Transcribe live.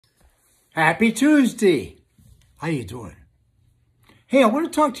Happy Tuesday. How you doing? Hey, I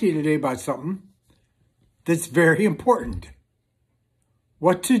want to talk to you today about something that's very important.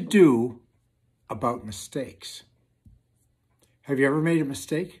 What to do about mistakes. Have you ever made a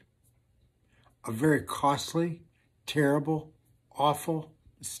mistake? A very costly, terrible, awful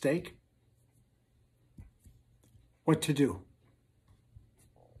mistake? What to do?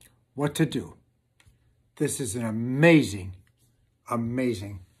 What to do? This is an amazing,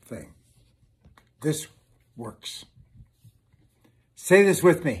 amazing thing. This works. Say this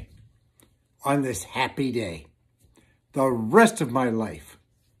with me. On this happy day, the rest of my life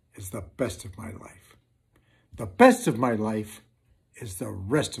is the best of my life. The best of my life is the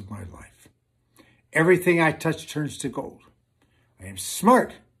rest of my life. Everything I touch turns to gold. I am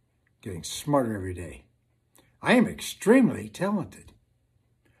smart, getting smarter every day. I am extremely talented.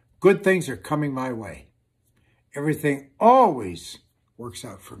 Good things are coming my way. Everything always works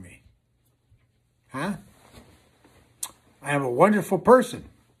out for me. Huh? I am a wonderful person.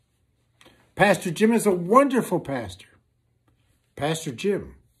 Pastor Jim is a wonderful pastor. Pastor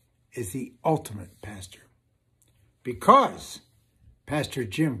Jim is the ultimate pastor because Pastor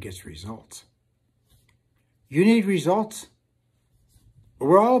Jim gets results. You need results?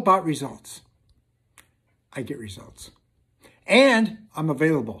 We're all about results. I get results. And I'm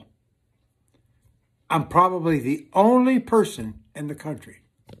available. I'm probably the only person in the country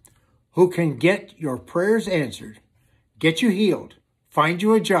who can get your prayers answered, get you healed, find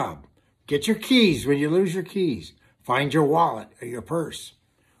you a job, get your keys when you lose your keys, find your wallet or your purse.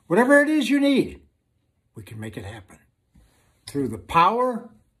 Whatever it is you need, we can make it happen through the power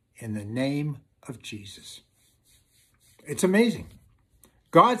in the name of Jesus. It's amazing.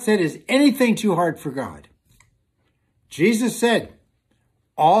 God said, is anything too hard for God? Jesus said,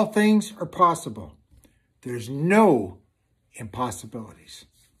 all things are possible. There's no impossibilities.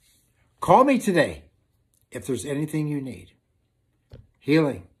 Call me today if there's anything you need.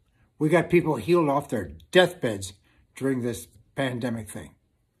 Healing. We got people healed off their deathbeds during this pandemic thing.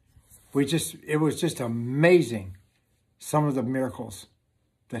 It was just amazing, some of the miracles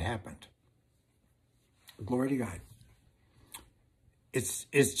that happened. Glory to God. It's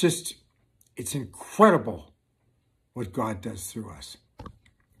incredible what God does through us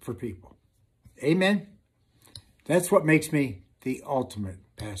for people. Amen. That's what makes me the ultimate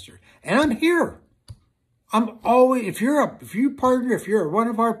pastor. And I'm here. I'm always, if you're one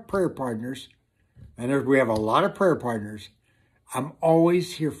of our prayer partners, and we have a lot of prayer partners, I'm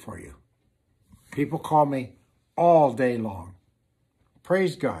always here for you. People call me all day long.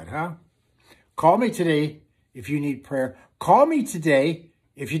 Praise God, huh? Call me today if you need prayer. Call me today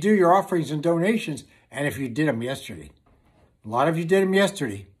if you do your offerings and donations, and if you did them yesterday. A lot of you did them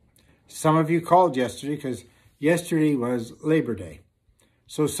yesterday. Some of you called yesterday because yesterday was Labor Day.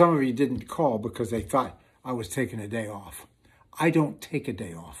 So some of you didn't call because they thought I was taking a day off. I don't take a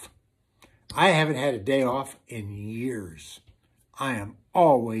day off. I haven't had a day off in years. I am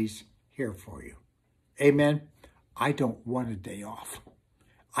always here for you. Amen. I don't want a day off.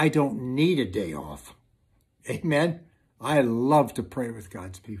 I don't need a day off. Amen. I love to pray with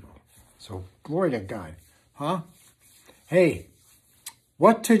God's people. So glory to God. Huh? Hey,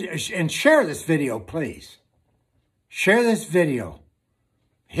 and share this video, please. Share this video.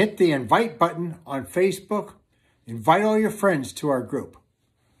 Hit the invite button on Facebook. Invite all your friends to our group.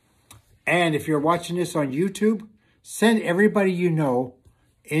 And if you're watching this on YouTube, send everybody you know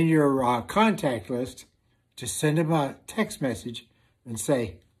in your contact list to send them a text message and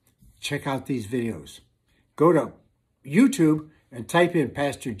say, check out these videos. Go to YouTube and type in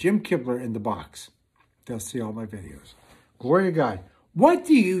Pastor Jim Kibler in the box. They'll see all my videos. Glory to God. What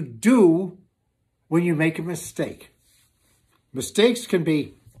do you do when you make a mistake? Mistakes can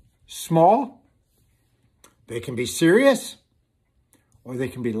be small, they can be serious, or they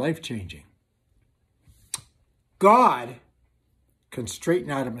can be life-changing. God can straighten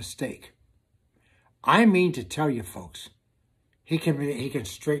out a mistake. I mean to tell you, folks, he can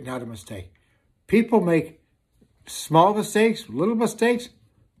straighten out a mistake. People make small mistakes, little mistakes.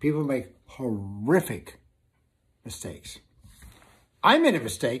 People make horrific mistakes. I made a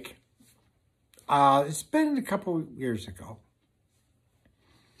mistake. It's been a couple of years ago.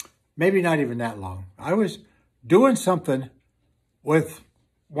 Maybe not even that long. I was doing something with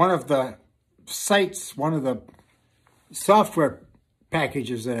one of the sites, one of the software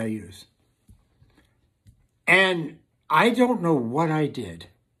packages that I use. And I don't know what I did,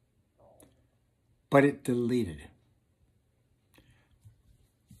 but it deleted.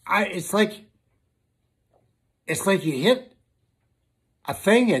 It's like you hit a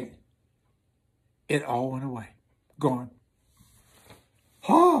thing and it all went away. Gone.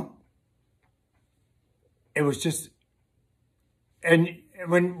 Huh? it was just, and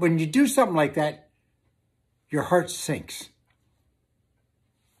when you do something like that, your heart sinks.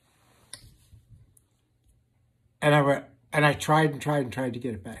 And I tried to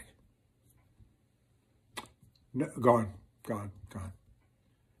get it back. No, gone.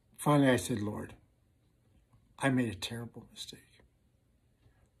 Finally, I said, Lord, I made a terrible mistake.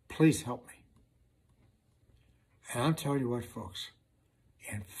 Please help me. And I'm telling you what, folks,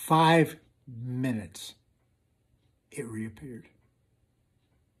 in 5 minutes, it reappeared.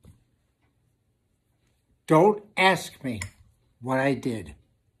 Don't ask me what I did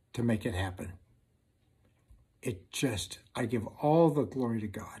to make it happen. I give all the glory to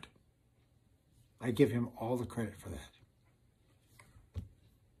God. I give him all the credit for that.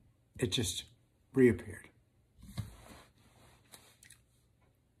 It just reappeared.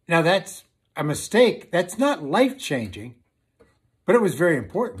 Now that's a mistake. That's not life-changing, but it was very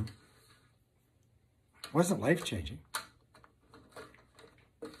important. It wasn't life-changing.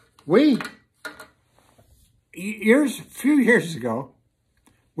 A few years ago,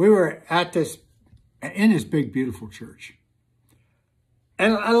 we were in this big, beautiful church.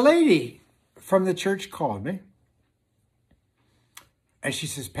 And a lady from the church called me. And she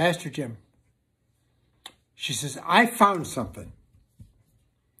says, Pastor Jim, she says, I found something.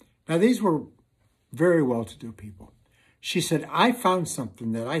 Now, these were very well-to-do people. She said, I found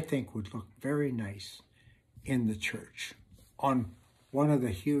something that I think would look very nice in the church on one of the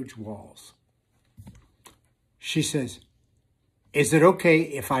huge walls. She says, is it okay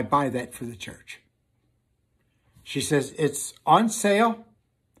if I buy that for the church? She says, it's on sale.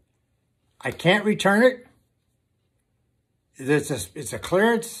 I can't return it. It's a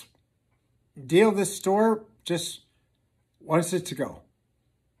clearance deal. This store just wants it to go.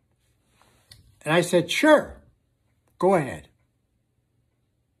 And I said, sure, go ahead.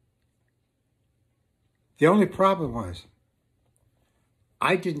 The only problem was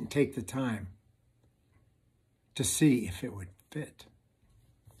I didn't take the time to see if it would fit.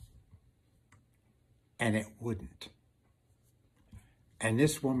 And it wouldn't. And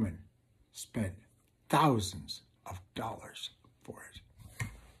this woman spent thousands of dollars for it.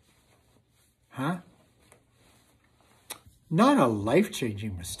 Huh? Not a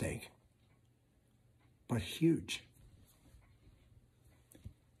life-changing mistake, but huge.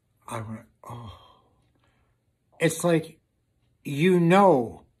 I went, oh. It's like, you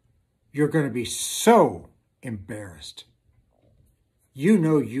know, you're going to be so embarrassed. You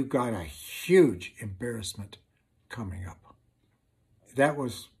know you got a huge embarrassment coming up. That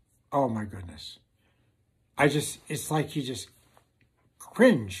was, oh my goodness. It's like you just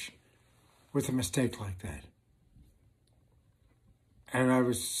cringe with a mistake like that. And I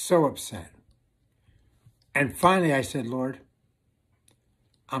was so upset. And finally I said, Lord,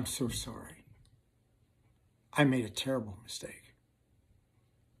 I'm so sorry. I made a terrible mistake.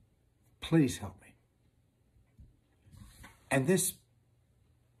 Please help me. And this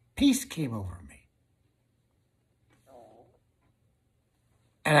peace came over me.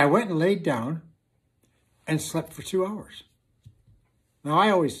 And I went and laid down and slept for 2 hours. Now, I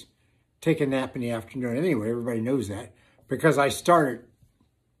always take a nap in the afternoon anyway. Everybody knows that. Because I started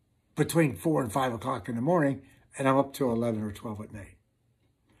between 4 and 5 o'clock in the morning, and I'm up to 11 or 12 at night.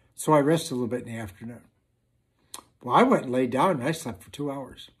 So I rest a little bit in the afternoon. Well, I went and laid down and I slept for 2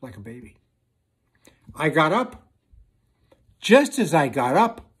 hours like a baby. I got up. Just as I got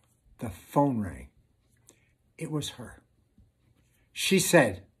up, the phone rang. It was her. She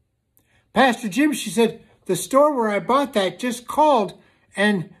said, Pastor Jim, she said, the store where I bought that just called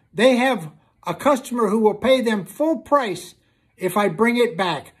and they have a customer who will pay them full price if I bring it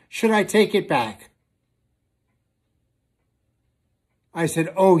back. Should I take it back? I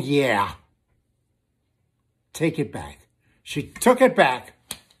said, oh yeah. Take it back. She took it back,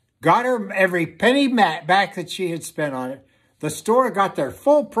 got her every penny back that she had spent on it. The store got their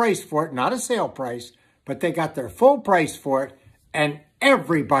full price for it, not a sale price, but they got their full price for it, and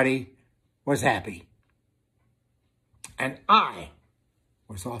everybody was happy. And I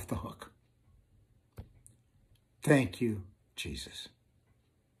was off the hook. Thank you, Jesus.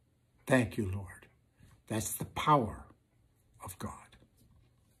 Thank you, Lord. That's the power of God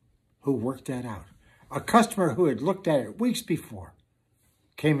who worked that out. A customer who had looked at it weeks before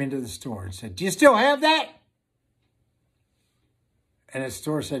came into the store and said, do you still have that? And the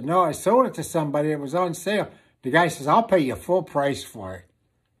store said, no, I sold it to somebody. It was on sale. The guy says, I'll pay you full price for it.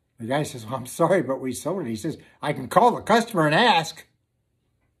 The guy says, well, I'm sorry, but we sold it. He says, I can call the customer and ask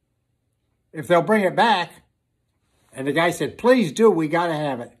if they'll bring it back. And the guy said, please do. We got to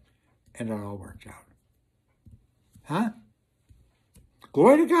have it. And it all worked out. Huh?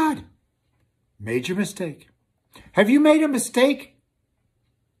 Glory to God. Major mistake. Have you made a mistake?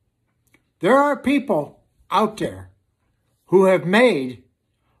 There are people out there who have made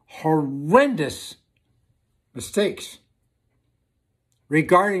horrendous mistakes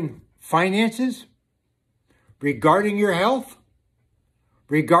regarding finances, regarding your health,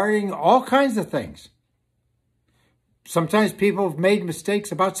 regarding all kinds of things. Sometimes people have made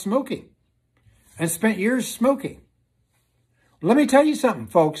mistakes about smoking and spent years smoking. Let me tell you something,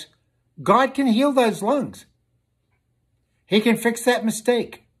 folks. God can heal those lungs. He can fix that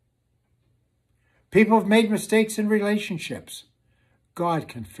mistake. People have made mistakes in relationships. God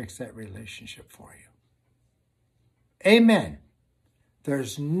can fix that relationship for you. Amen.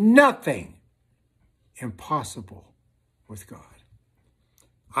 There's nothing impossible with God.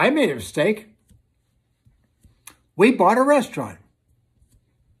 I made a mistake. We bought a restaurant.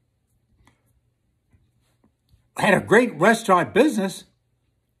 I had a great restaurant business,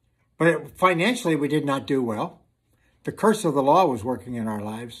 but financially we did not do well. The curse of the law was working in our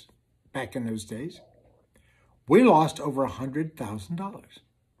lives back in those days. We lost over $100,000.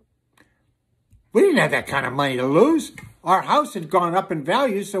 We didn't have that kind of money to lose. Our house had gone up in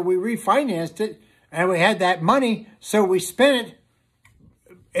value, so we refinanced it, and we had that money, so we spent it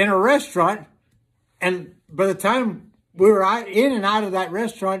in a restaurant, and by the time we were in and out of that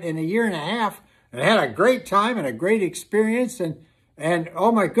restaurant in a year and a half, and had a great time and a great experience, and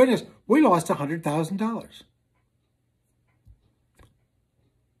oh my goodness, we lost $100,000.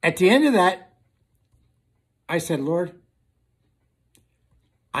 At the end of that, I said, Lord,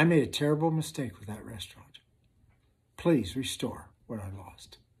 I made a terrible mistake with that restaurant. Please restore what I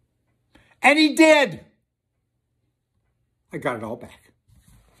lost. And he did. I got it all back.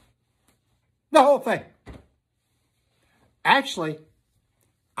 The whole thing. Actually,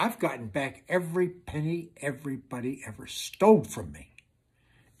 I've gotten back every penny everybody ever stole from me.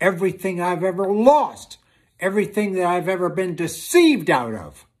 Everything I've ever lost. Everything that I've ever been deceived out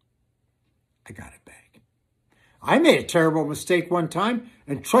of. I got it back. I made a terrible mistake one time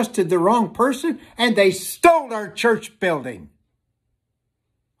and trusted the wrong person, and they stole our church building.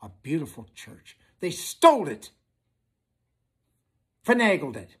 A beautiful church. They stole it.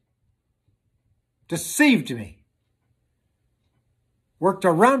 Finagled it. Deceived me. Worked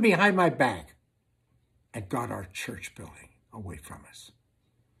around behind my back and got our church building away from us.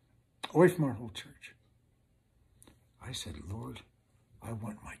 Away from our whole church. I said, Lord, I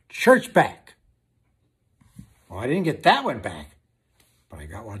want my church back. Well, I didn't get that one back, but I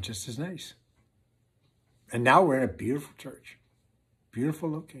got one just as nice. And now we're in a beautiful church.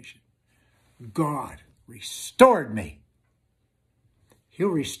 Beautiful location. God restored me. He'll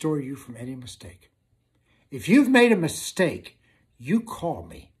restore you from any mistake. If you've made a mistake, you call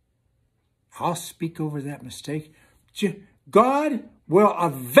me. I'll speak over that mistake. God will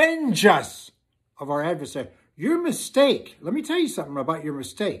avenge us of our adversary. Your mistake, let me tell you something about your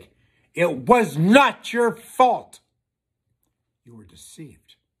mistake. It was not your fault. You were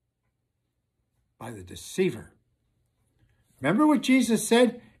deceived by the deceiver. Remember what Jesus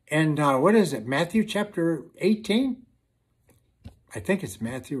said in, Matthew chapter 18? I think it's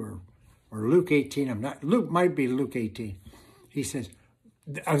Matthew or Luke 18. Luke might be Luke 18. He says,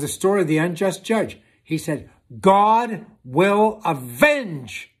 of the story of the unjust judge, he said, God will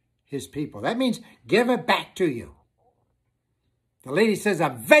avenge his people. That means give it back to you. The lady says,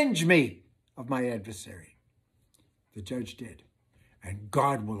 avenge me of my adversary. The judge did. And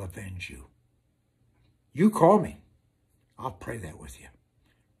God will avenge you. You call me. I'll pray that with you.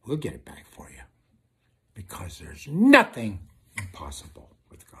 We'll get it back for you. Because there's nothing impossible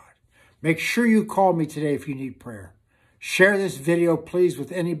with God. Make sure you call me today if you need prayer. Share this video, please,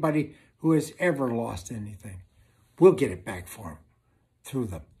 with anybody who has ever lost anything. We'll get it back for them through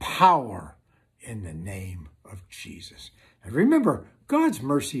the power in the name of Jesus. And remember, God's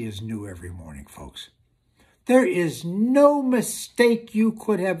mercy is new every morning, folks. There is no mistake you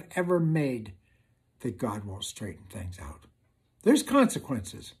could have ever made that God won't straighten things out. There's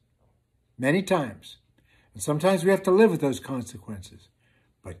consequences, many times. And sometimes we have to live with those consequences.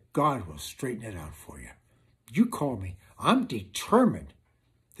 But God will straighten it out for you. You call me. I'm determined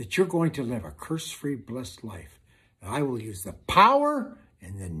that you're going to live a curse-free, blessed life. And I will use the power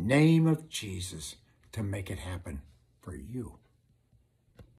in the name of Jesus to make it happen for you.